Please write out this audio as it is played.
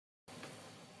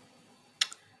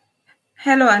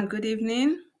Hello and good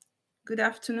evening, good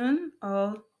afternoon,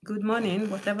 or good morning,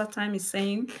 whatever time is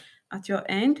saying at your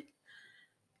end.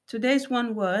 Today's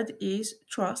one word is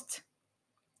trust.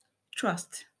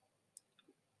 Trust.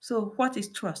 So, what is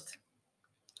trust?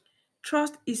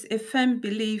 Trust is a firm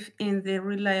belief in the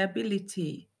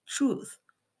reliability, truth,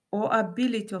 or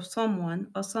ability of someone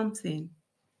or something.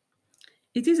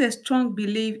 It is a strong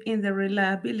belief in the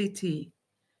reliability,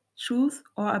 truth,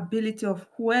 or ability of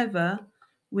whoever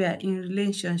we are in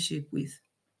relationship with.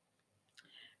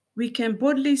 We can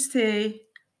boldly say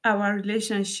our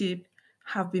relationship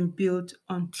have been built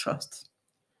on trust,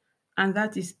 and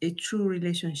that is a true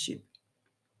relationship.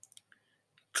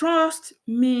 Trust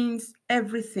means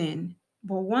everything,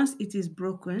 but once it is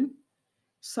broken,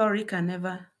 sorry can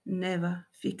never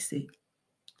fix it.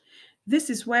 This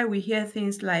is why we hear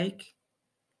things like,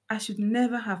 I should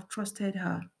never have trusted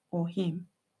her or him.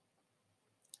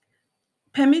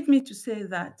 Permit me to say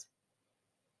that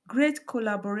great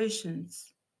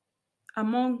collaborations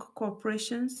among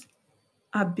corporations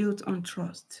are built on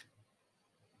trust.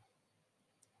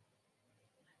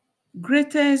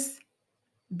 Greatest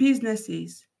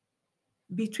businesses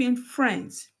between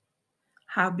friends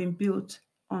have been built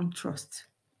on trust.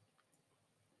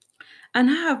 And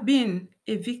I have been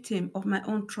a victim of my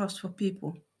own trust for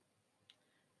people.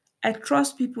 I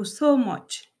trust people so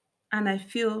much and I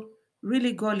feel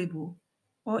really gullible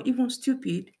or even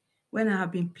stupid when I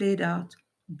have been played out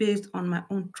based on my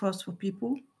own trust for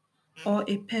people or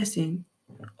a person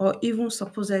or even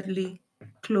supposedly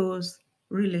close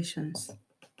relations.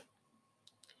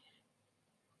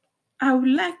 I would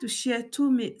like to share two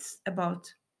myths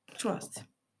about trust.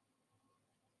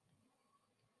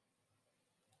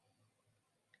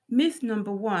 Myth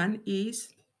number one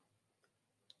is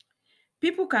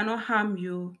people cannot harm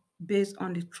you based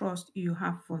on the trust you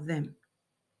have for them.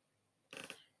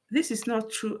 This is not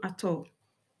true at all.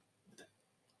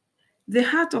 The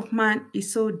heart of man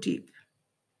is so deep.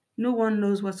 No one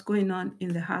knows what's going on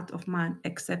in the heart of man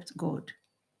except God.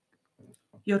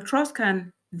 Your trust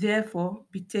can therefore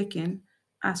be taken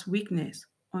as weakness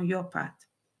on your part,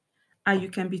 and you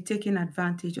can be taken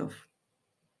advantage of.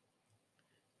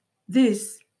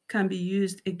 This can be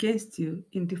used against you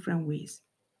in different ways.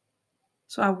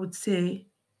 So I would say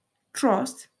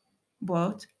trust,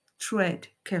 but tread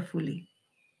carefully.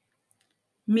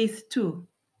 Myth two,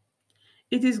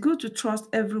 it is good to trust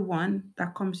everyone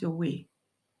that comes your way.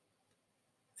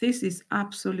 This is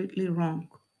absolutely wrong,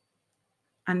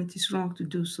 and it is wrong to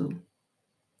do so.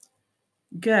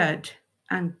 Guard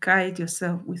and guide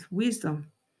yourself with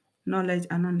wisdom, knowledge,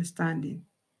 and understanding.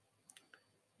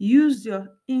 Use your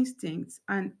instincts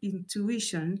and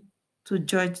intuition to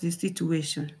judge the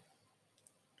situation.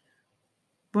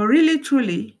 But really,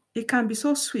 truly, it can be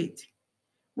so sweet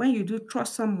when you do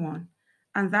trust someone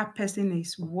and that person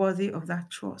is worthy of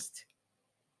that trust.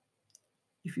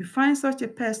 If you find such a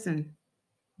person,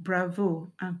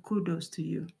 bravo and kudos to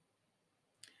you.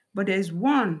 But there is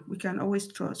one we can always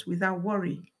trust without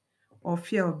worry or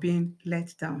fear of being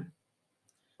let down.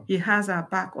 He has our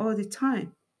back all the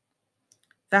time.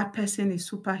 That person is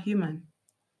superhuman,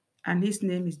 and his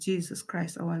name is Jesus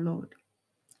Christ our Lord.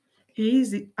 He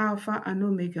is the Alpha and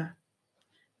Omega,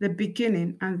 the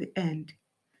beginning and the end,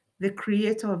 the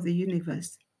creator of the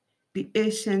universe, the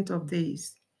ancient of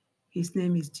days. His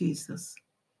name is Jesus.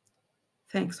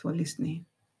 Thanks for listening.